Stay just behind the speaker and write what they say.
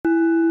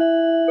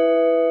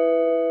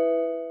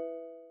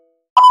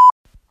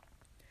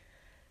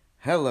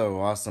Hello,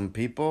 awesome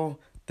people.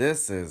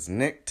 This is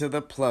Nick to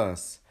the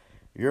Plus,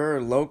 your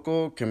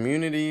local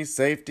community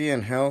safety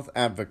and health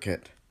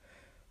advocate.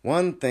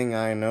 One thing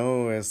I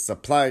know is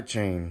supply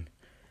chain,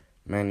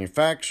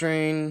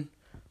 manufacturing,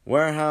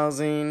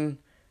 warehousing,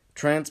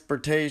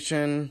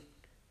 transportation.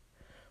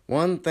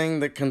 One thing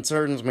that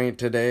concerns me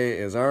today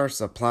is our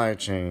supply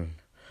chain.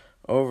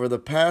 Over the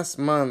past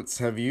months,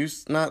 have you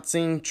not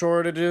seen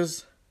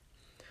shortages?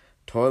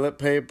 Toilet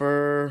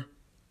paper,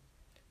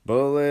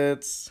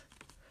 bullets,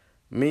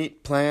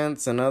 meat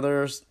plants and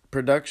other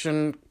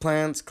production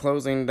plants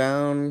closing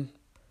down.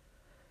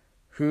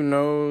 Who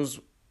knows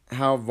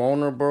how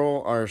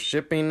vulnerable our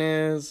shipping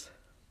is?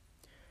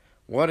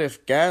 What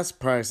if gas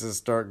prices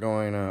start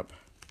going up?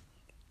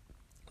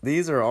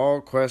 These are all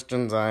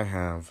questions I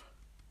have.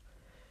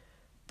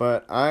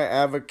 But I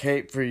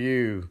advocate for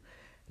you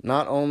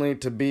not only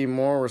to be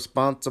more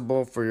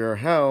responsible for your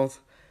health,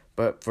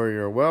 but for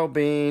your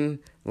well-being,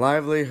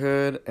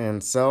 livelihood,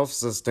 and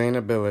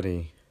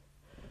self-sustainability.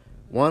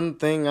 One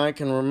thing I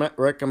can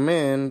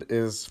recommend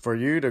is for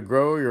you to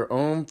grow your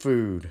own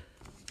food.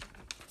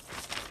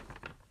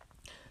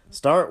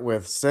 Start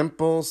with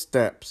simple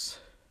steps.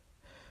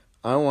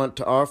 I want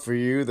to offer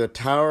you the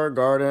Tower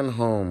Garden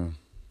Home,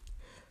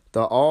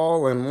 the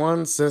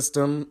all-in-one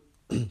system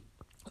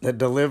that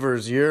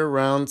delivers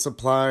year-round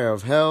supply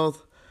of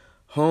health,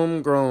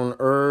 homegrown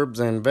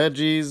herbs and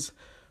veggies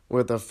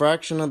with a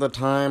fraction of the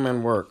time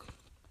and work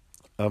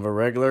of a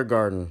regular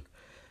garden.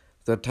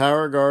 The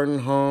Tower Garden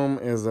Home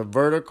is a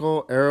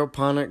vertical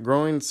aeroponic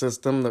growing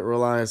system that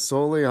relies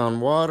solely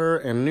on water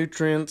and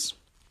nutrients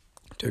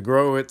to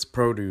grow its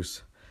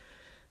produce.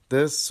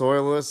 This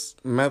soilless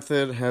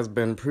method has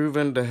been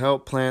proven to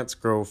help plants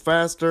grow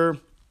faster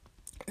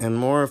and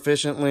more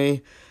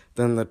efficiently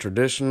than the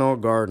traditional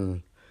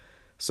garden.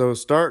 So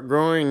start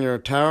growing your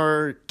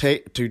tower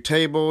to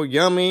table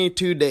yummy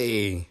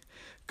today.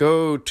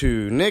 Go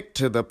to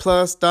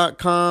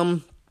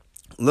nicktotheplus.com.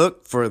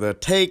 Look for the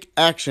Take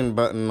Action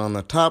button on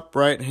the top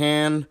right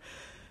hand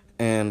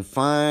and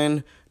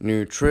find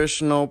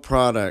nutritional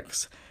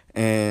products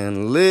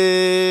and live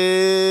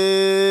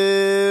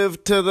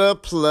to the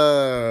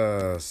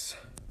plus.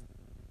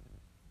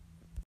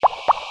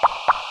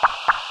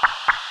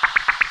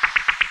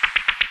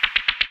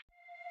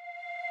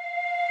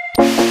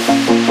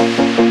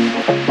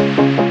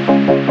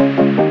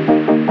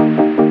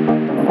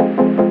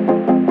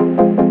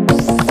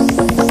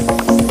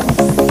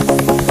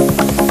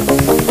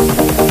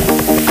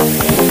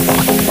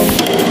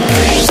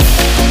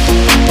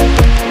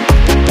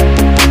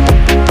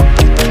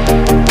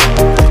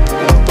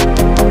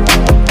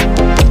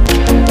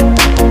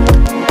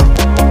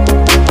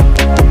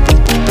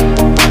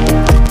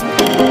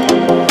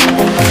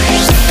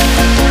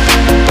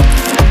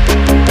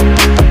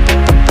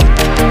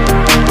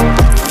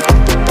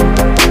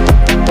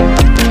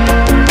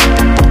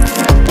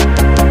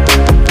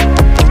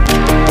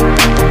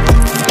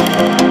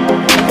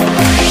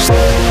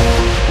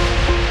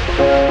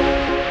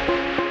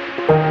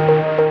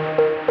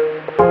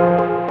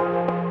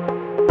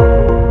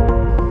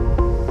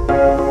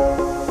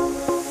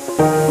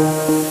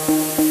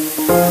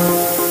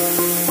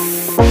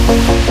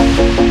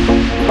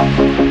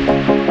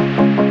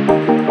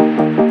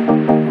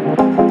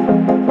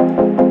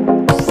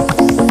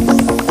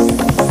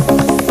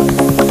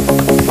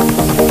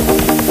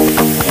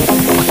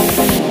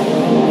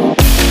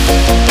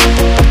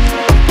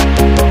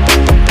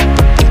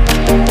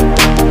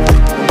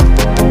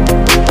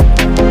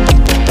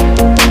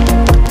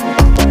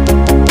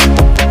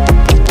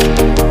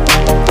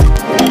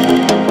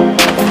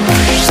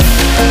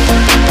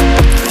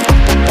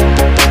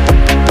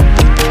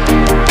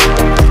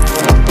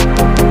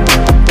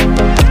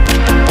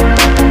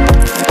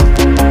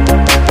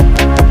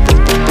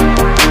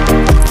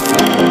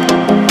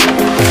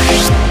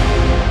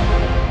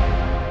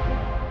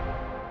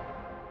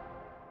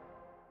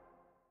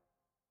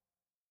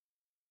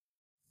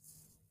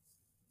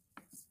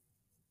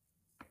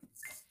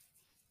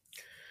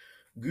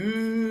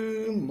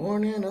 Good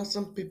morning,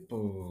 awesome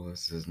people.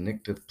 This is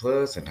Nick to the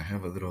Plus, and I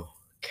have a little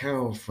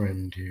cow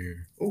friend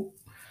here. Oh,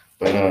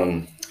 but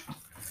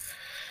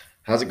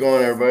how's it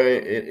going, everybody?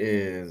 It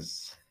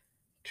is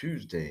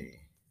Tuesday,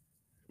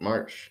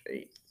 March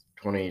 8th,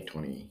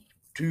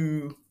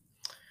 2022,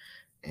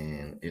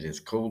 and it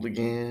is cold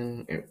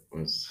again. It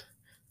was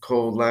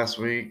cold last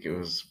week. It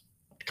was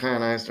kind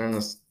of nice during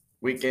this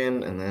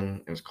weekend, and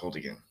then it was cold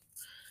again.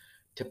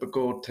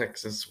 Typical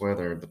Texas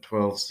weather, the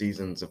 12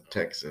 seasons of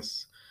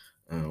Texas.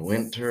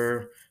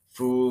 Winter,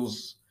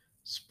 Fools,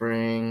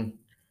 Spring,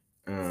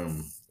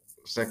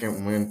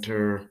 second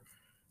winter,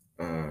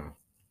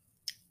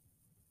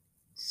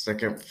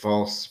 second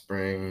fall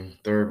spring,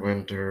 third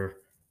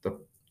winter,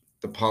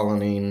 the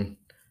pollinating,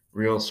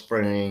 real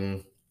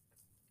spring,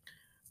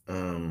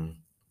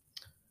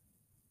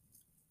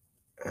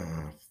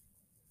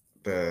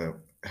 the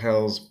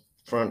Hell's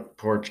Front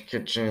Porch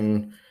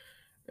Kitchen,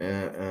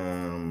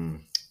 yeah,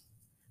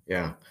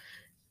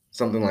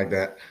 something like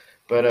that.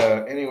 But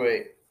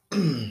anyway,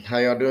 how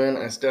y'all doing?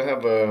 I still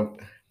have a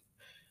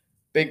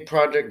big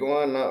project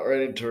going, not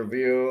ready to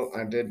reveal.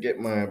 I did get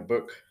my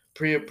book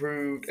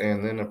pre-approved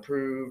and then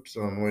approved,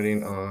 so I'm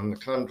waiting on the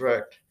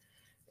contract,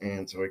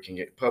 and so we can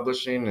get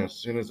publishing. As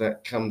soon as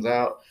that comes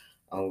out,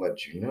 I'll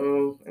let you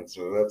know. And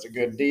so that's a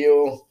good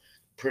deal.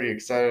 Pretty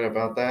excited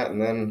about that.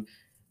 And then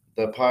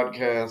the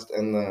podcast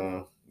and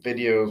the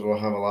videos will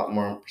have a lot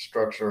more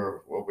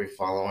structure. We'll be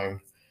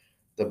following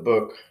the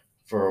book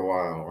for a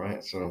while,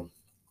 right? So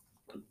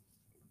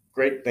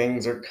great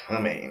things are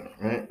coming,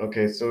 right?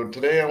 Okay, so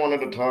today I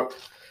wanted to talk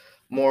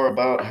more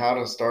about how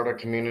to start a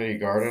community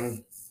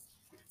garden.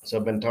 So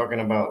I've been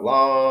talking about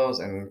laws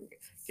and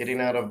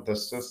getting out of the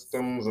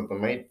systems of the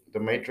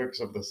matrix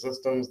of the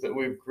systems that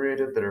we've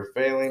created that are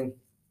failing.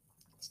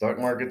 Stock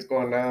market's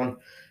going down.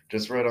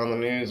 Just read on the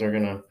news they're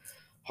gonna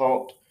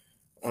halt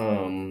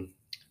um,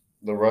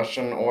 the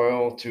Russian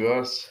oil to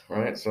us,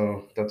 right?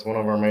 So that's one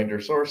of our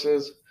major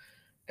sources,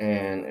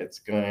 and it's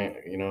gonna,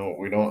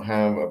 we don't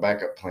have a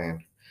backup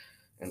plan,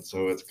 and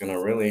so it's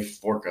gonna really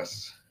fork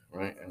us,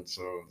 right? And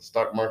so the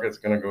stock market's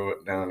gonna go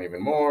down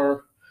even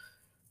more.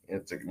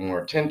 It's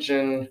more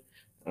tension.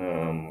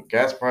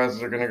 Gas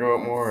prices are going to go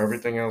up more.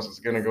 Everything else is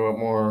going to go up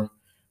more.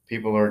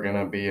 People are going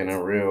to be in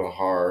a real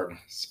hard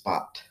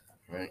spot,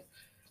 right?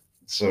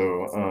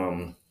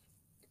 So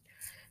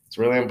it's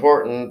really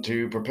important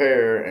to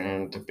prepare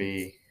and to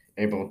be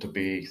able to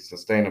be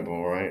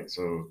sustainable, right?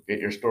 So get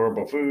your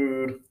storable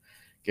food,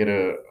 get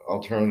a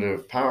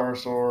alternative power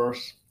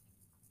source,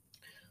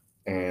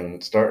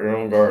 and start your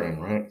own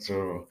garden, right?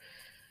 So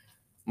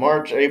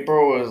March,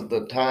 April is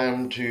the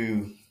time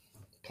to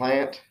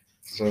plant.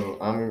 So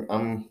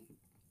I'm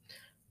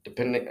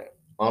depending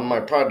on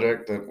my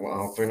project that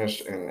I'll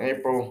finish in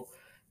April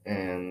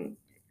and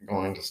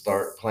going to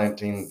start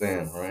planting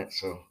then, right?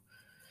 So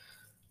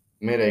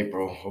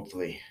mid-April,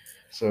 hopefully.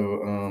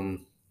 So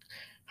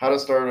how to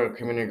start a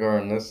community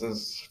garden. This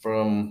is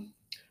from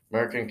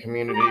American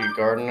Community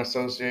Garden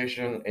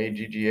Association,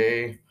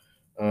 AGGA,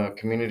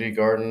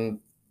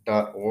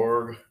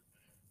 communitygarden.org.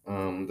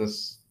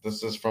 This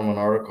is from an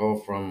article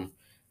from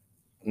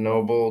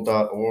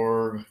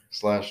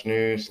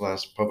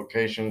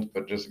noble.org/news/publications,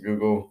 but just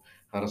Google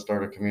how to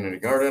start a community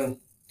garden,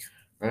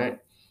 right?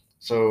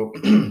 So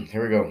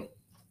here we go.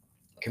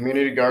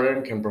 Community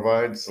garden can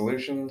provide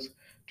solutions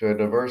to a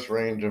diverse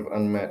range of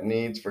unmet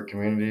needs for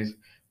communities.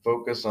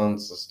 Focus on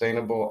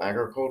sustainable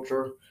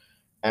agriculture,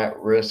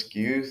 at-risk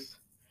youth,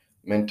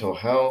 mental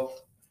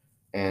health,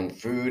 and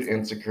food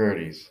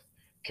insecurities.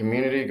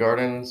 Community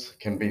gardens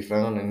can be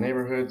found in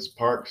neighborhoods,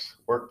 parks,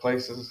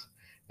 workplaces,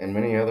 and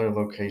many other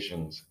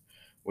locations.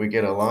 We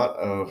get a lot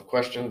of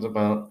questions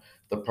about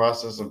the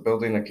process of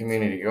building a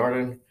community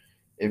garden.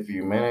 If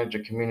you manage a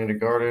community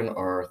garden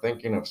or are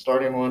thinking of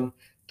starting one,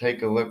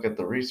 take a look at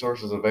the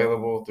resources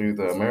available through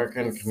the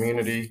American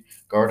Community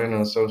Garden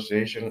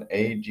Association,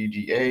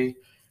 AGGA,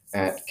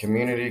 at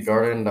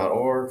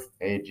communitygarden.org,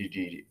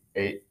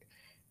 AGGA,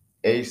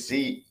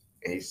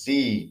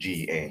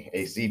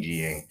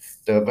 ACGA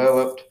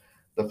developed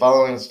the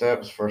following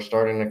steps for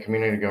starting a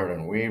community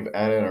garden. We've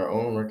added our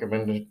own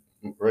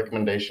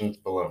recommendations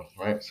below,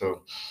 right?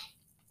 So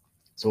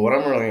what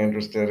I'm really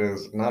interested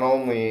is not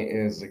only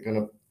is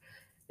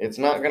it's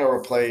not gonna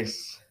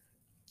replace,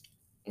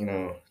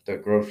 the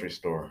grocery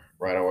store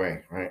right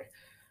away, right?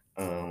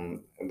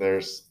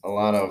 There's a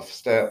lot of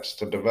steps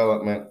to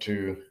development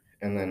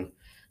and then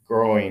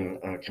growing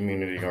a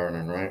community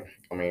garden, right?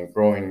 I mean,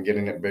 growing,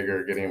 getting it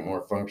bigger, getting it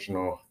more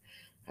functional,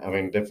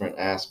 having different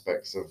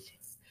aspects of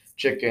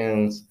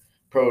chickens,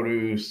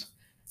 produce,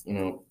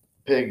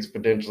 pigs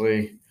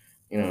potentially,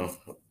 you know,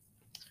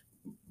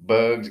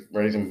 bugs,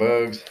 raising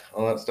bugs,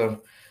 all that stuff.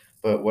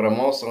 But what I'm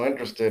also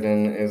interested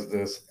in is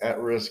this at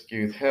risk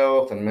youth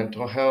health and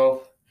mental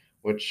health,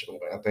 which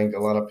I think a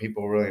lot of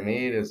people really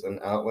need is an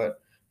outlet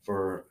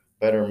for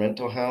better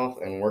mental health,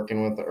 and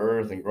working with the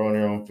earth and growing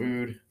your own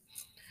food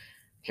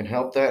can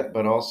help that.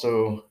 But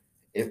also,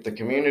 if the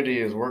community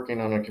is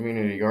working on a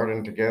community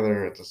garden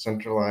together, it's a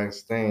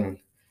centralized thing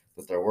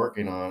that they're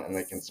working on and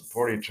they can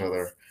support each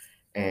other.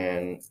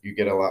 And you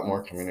get a lot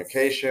more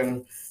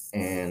communication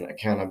and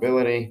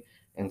accountability.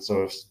 And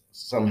so, if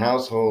some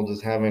household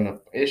is having an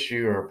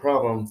issue or a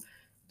problem,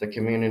 the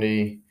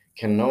community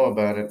can know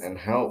about it and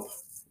help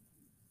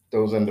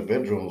those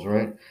individuals,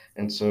 right?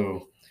 And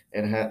so,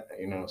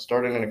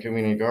 starting in a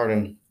community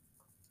garden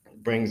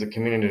brings the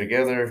community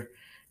together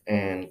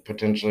and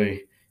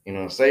potentially,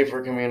 a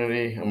safer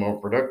community, a more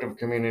productive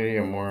community,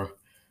 a more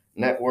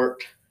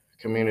networked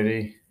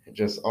community,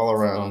 just all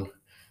around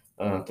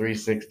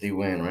 360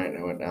 win, right?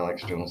 What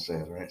Alex Jones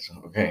says, right? So,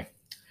 okay.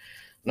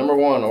 Number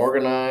one,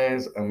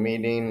 organize a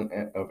meeting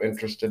of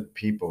interested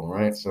people,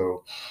 right?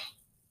 So,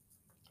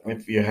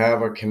 if you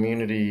have a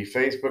community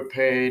Facebook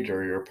page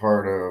or you're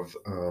part of,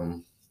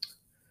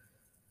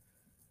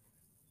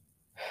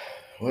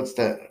 what's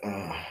that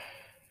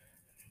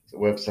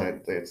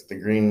website? It's the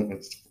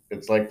green,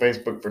 it's like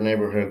Facebook for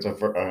neighborhoods.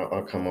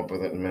 I'll come up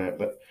with it in a minute.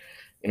 But,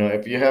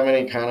 if you have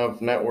any kind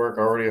of network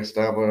already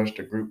established,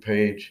 a group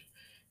page,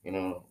 you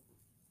know,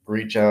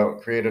 reach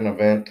out, create an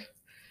event,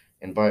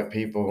 invite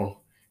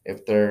people,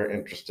 if they're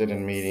interested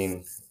in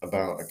meeting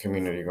about a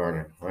community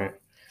garden, right?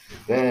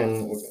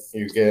 Then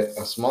you get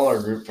a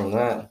smaller group from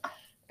that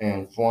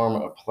and form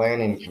a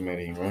planning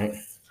committee, right?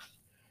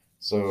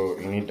 So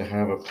you need to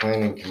have a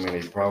planning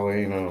committee,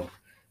 probably,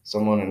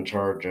 someone in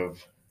charge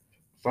of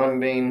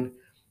funding,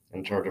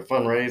 in charge of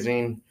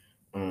fundraising,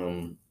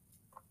 um,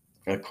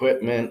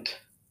 equipment,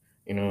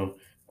 you know,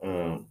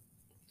 um,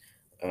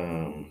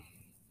 um,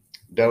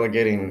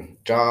 delegating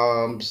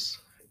jobs,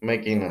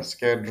 making a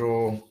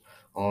schedule,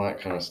 all that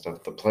kind of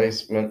stuff. The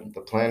placement,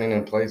 the planning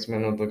and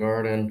placement of the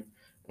garden,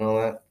 and all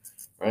that,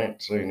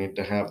 right? So you need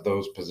to have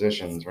those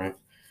positions, right?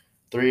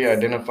 3,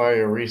 identify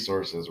your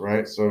resources,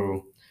 right?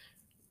 So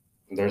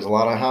there's a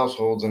lot of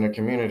households in a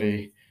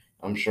community.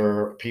 I'm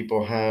sure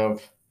people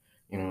have,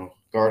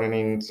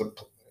 gardening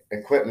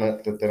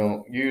equipment that they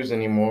don't use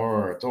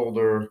anymore, or it's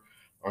older,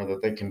 or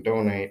that they can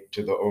donate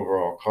to the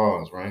overall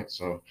cause, right?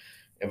 So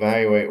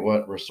evaluate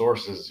what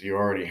resources you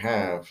already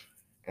have.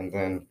 And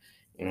then,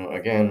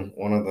 again,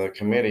 one of the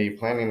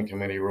planning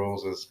committee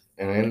rules is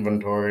an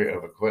inventory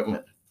of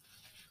equipment,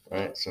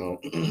 right? So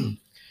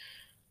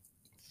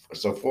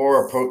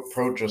 4,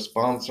 approach a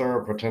sponsor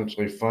or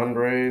potentially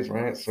fundraise,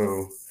 right?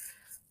 So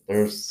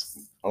there's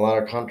a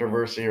lot of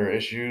controversy or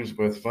issues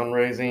with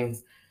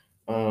fundraising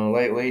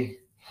lately,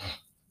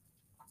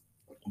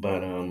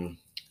 but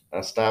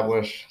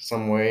establish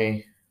some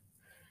way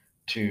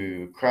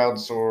to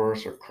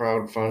crowdsource or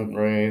crowd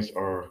fundraise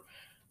or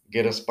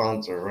get a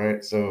sponsor,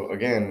 right? So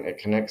again, it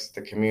connects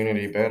the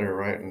community better,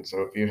 right? And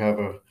so if you have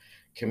a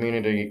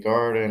community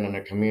garden and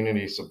a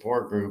community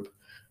support group,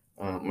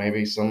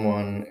 maybe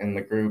someone in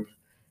the group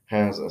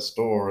has a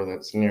store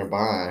that's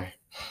nearby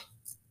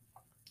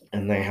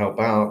and they help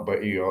out,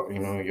 but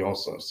you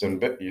also send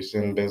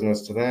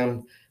business to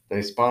them.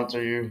 They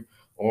sponsor you,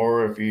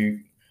 or if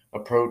you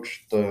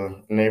approach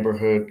the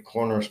neighborhood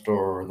corner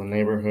store or the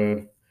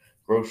neighborhood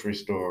grocery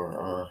store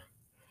or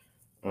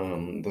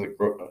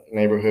the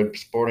neighborhood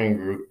sporting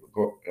group,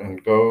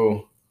 and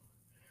go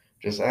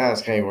just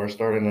ask, hey, we're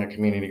starting a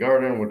community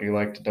garden. Would you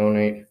like to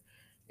donate,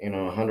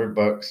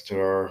 $100 to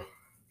our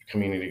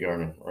community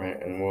garden, right?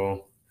 And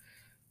we'll,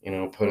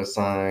 put a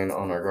sign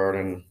on our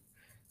garden,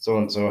 so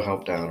and so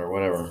helped out or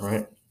whatever,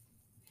 right?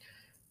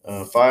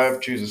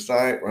 5, choose a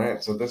site,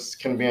 right? So this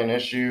can be an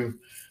issue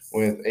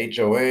with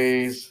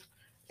HOAs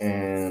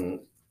and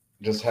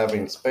just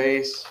having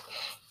space,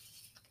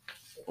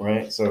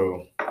 right?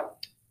 So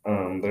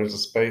there's a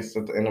space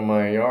at the end of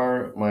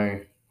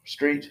my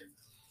street,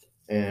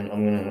 and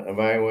I'm gonna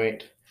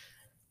evaluate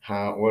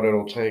what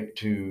it'll take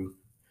to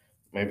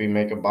maybe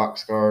make a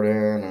box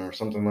garden or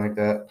something like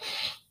that.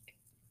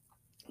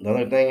 The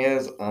other thing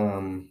is, I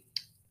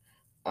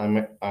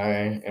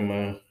am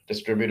a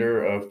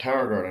distributor of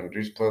Tower Garden,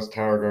 Juice Plus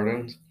Tower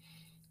Gardens,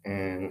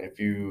 and if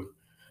you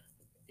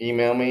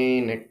email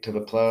me, Nick to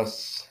the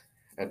Plus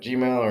at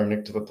Gmail, or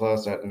Nick to the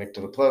Plus at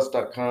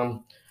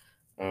nicktotheplus.com,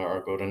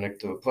 or go to Nick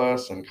to the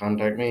Plus and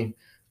contact me.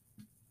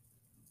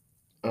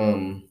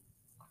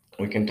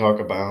 We can talk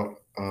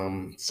about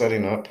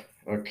setting up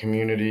a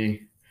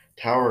community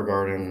tower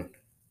garden,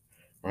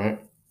 right?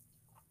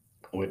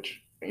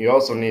 Which you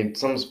also need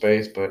some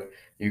space, but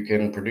you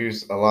can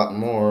produce a lot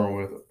more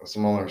with a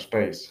smaller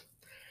space,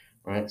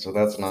 right? So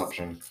that's an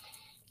option.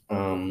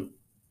 Um,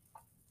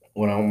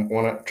 what I'm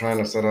trying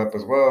to set up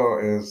as well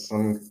is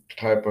some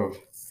type of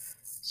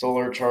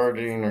solar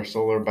charging or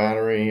solar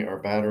battery or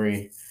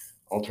battery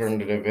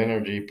alternative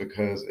energy,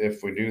 because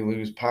if we do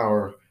lose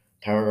power,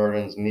 tower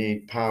gardens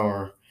need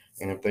power,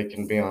 and if they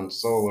can be on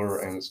solar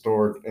and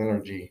stored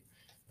energy,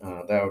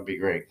 that would be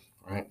great,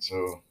 right?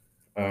 So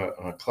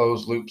a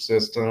closed loop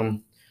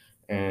system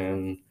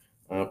and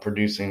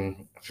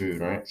producing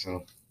food, right?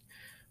 So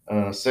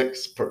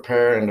 6,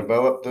 prepare and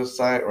develop this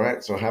site,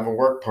 right? So have a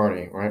work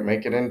party, right?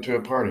 Make it into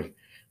a party,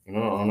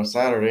 on a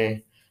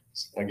Saturday.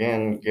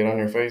 Again, get on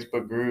your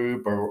Facebook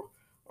group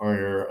or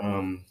your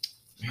man,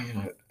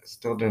 I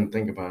still didn't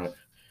think about it.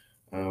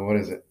 What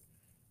is it?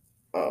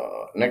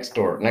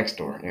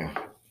 Nextdoor, yeah,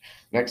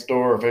 Nextdoor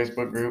or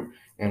Facebook group,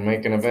 and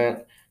make an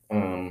event.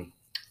 Um,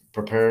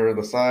 Prepare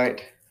the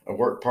site, a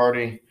work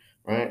party,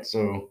 right?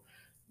 So,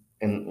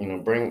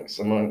 and bring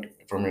someone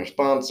from your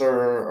sponsor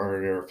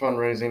or your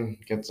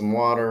fundraising, get some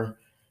water,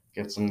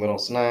 get some little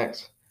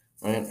snacks,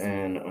 right?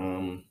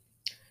 And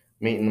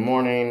meet in the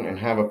morning and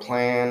have a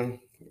plan.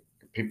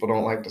 People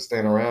don't like to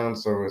stand around,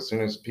 so as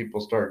soon as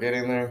people start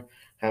getting there,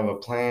 have a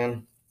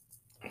plan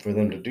for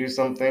them to do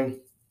something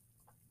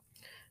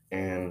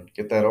and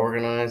get that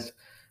organized,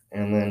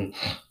 and then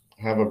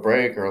have a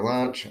break or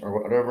lunch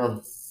or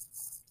whatever.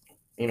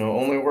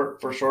 Only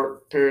work for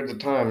short periods of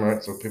time,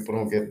 right? So people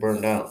don't get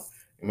burned out.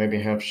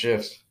 Maybe have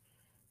shifts,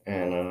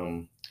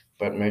 and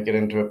but make it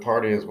into a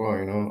party as well.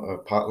 A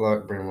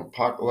potluck, bring them a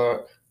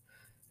potluck,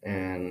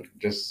 and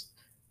just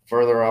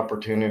further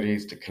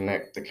opportunities to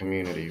connect the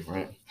community,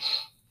 right?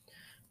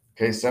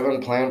 Okay,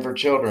 7, plan for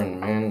children,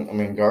 man. I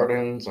mean,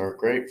 gardens are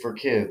great for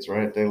kids,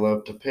 right? They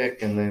love to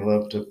pick and they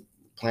love to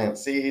plant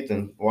seeds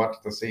and watch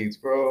the seeds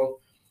grow,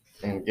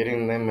 and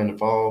getting them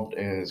involved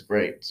is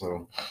great.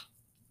 So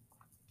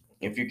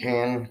if you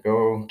can,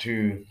 go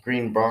to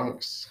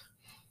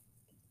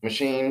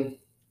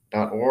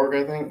greenbronxmachine.org,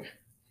 I think,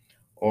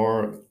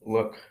 or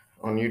look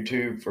on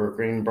YouTube for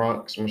Green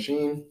Bronx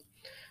Machine,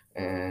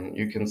 and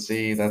you can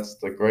see that's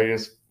the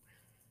greatest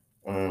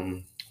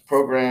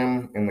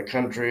program in the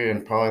country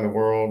and probably the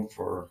world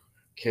for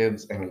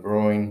kids and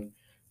growing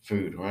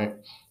food, right?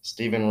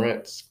 Stephen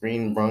Ritz,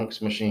 Green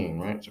Bronx Machine,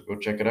 right? So go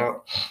check it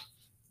out.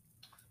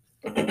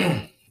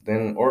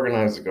 Then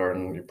organize the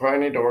garden. You probably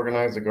need to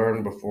organize the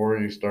garden before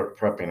you start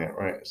prepping it,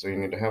 right? So you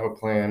need to have a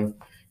plan.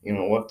 You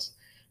know, what's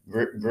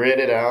grid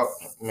it out,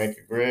 make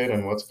a grid,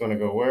 and what's going to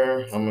go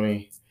where. How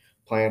many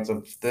plants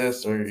of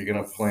this are you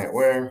going to plant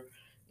where?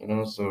 You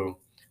know, so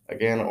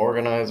again,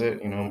 organize it.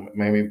 You know,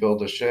 maybe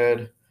build a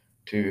shed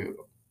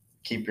to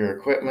keep your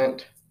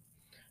equipment.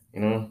 You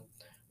know,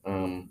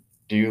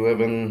 do you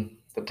live in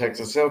the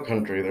Texas Hill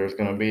Country? There's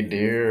going to be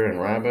deer and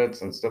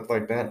rabbits and stuff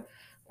like that.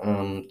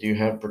 Do you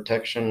have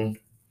protection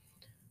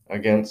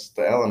against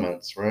the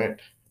elements, right,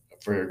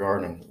 for your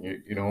garden?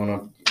 You don't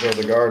want to build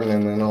a garden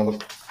and then all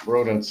the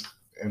rodents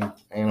and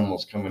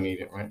animals come and eat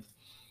it, right?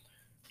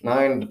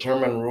 9,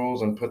 determine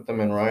rules and put them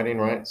in writing,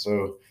 right?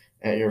 So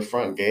at your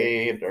front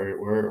gate or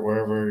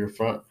wherever your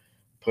front,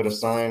 put a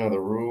sign of the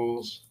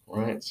rules,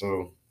 right?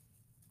 So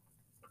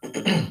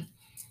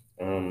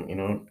you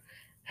know,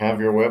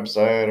 have your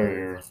website or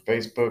your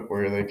Facebook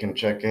where they can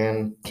check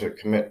in to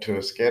commit to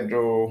a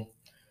schedule,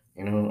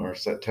 you know, or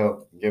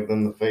give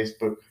them the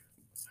Facebook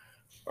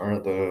or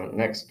the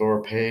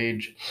Nextdoor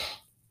page.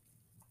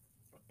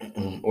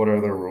 What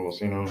are the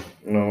rules? You know,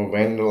 no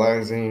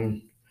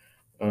vandalizing.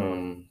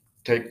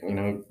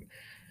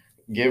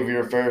 Give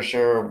your fair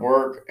share of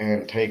work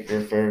and take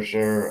your fair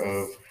share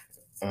of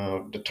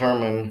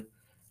determine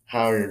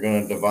how you're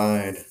going to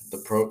divide the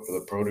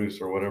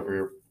produce or whatever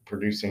you're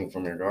producing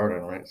from your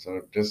garden, right?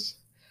 So just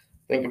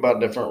think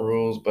about different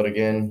rules, but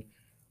again,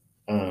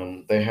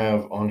 they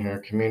have on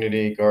here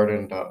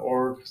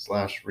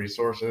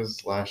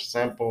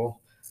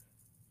communitygarden.org/resources/sample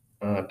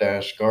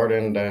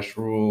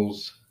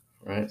 -garden-rules,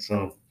 right?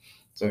 So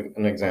it's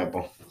an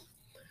example.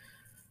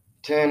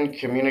 10,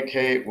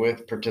 communicate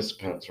with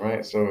participants,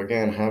 right? So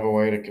again, have a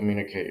way to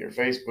communicate your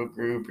Facebook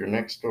group, your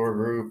Nextdoor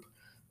group,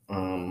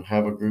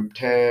 have a group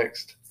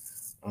text,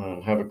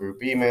 have a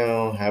group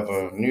email, have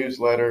a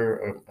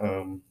newsletter,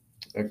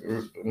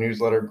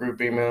 newsletter group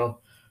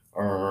email,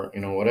 or,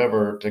 you know,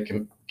 whatever to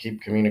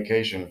keep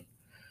communication.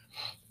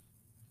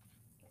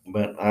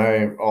 But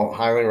I'll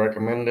highly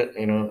recommend it,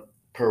 you know,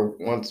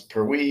 once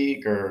per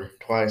week or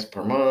twice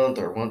per month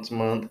or once a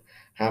month,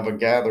 have a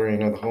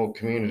gathering of the whole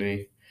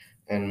community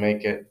and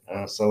make it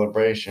a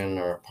celebration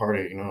or a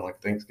party, you know, like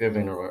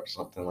Thanksgiving or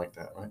something like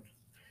that, right?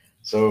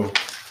 So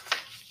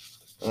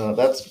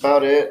that's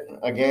about it.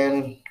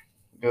 Again,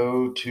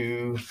 go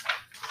to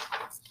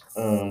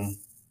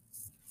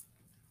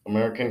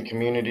American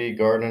Community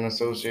Garden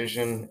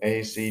Association,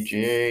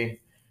 ACGA,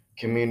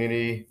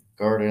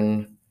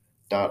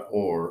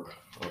 communitygarden.org.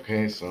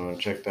 Okay, so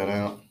check that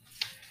out.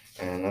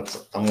 And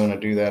I'm going to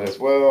do that as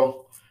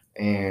well.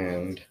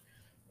 And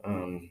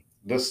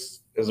this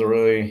is a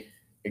really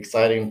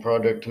exciting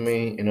project to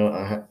me. You know,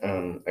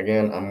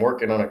 again, I'm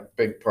working on a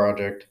big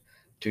project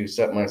to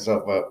set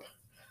myself up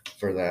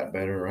for that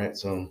better, right?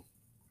 So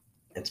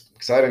it's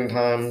exciting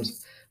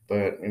times,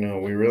 but you know,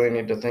 we really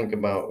need to think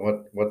about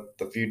what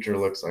the future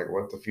looks like,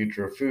 what the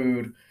future of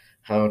food,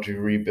 how to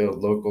rebuild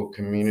local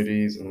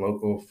communities and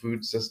local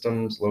food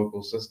systems,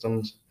 local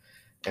systems,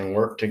 and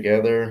work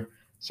together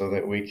so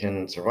that we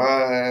can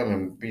survive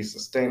and be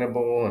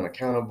sustainable and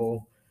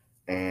accountable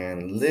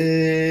and live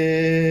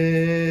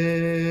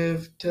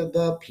to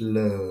the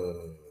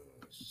plus.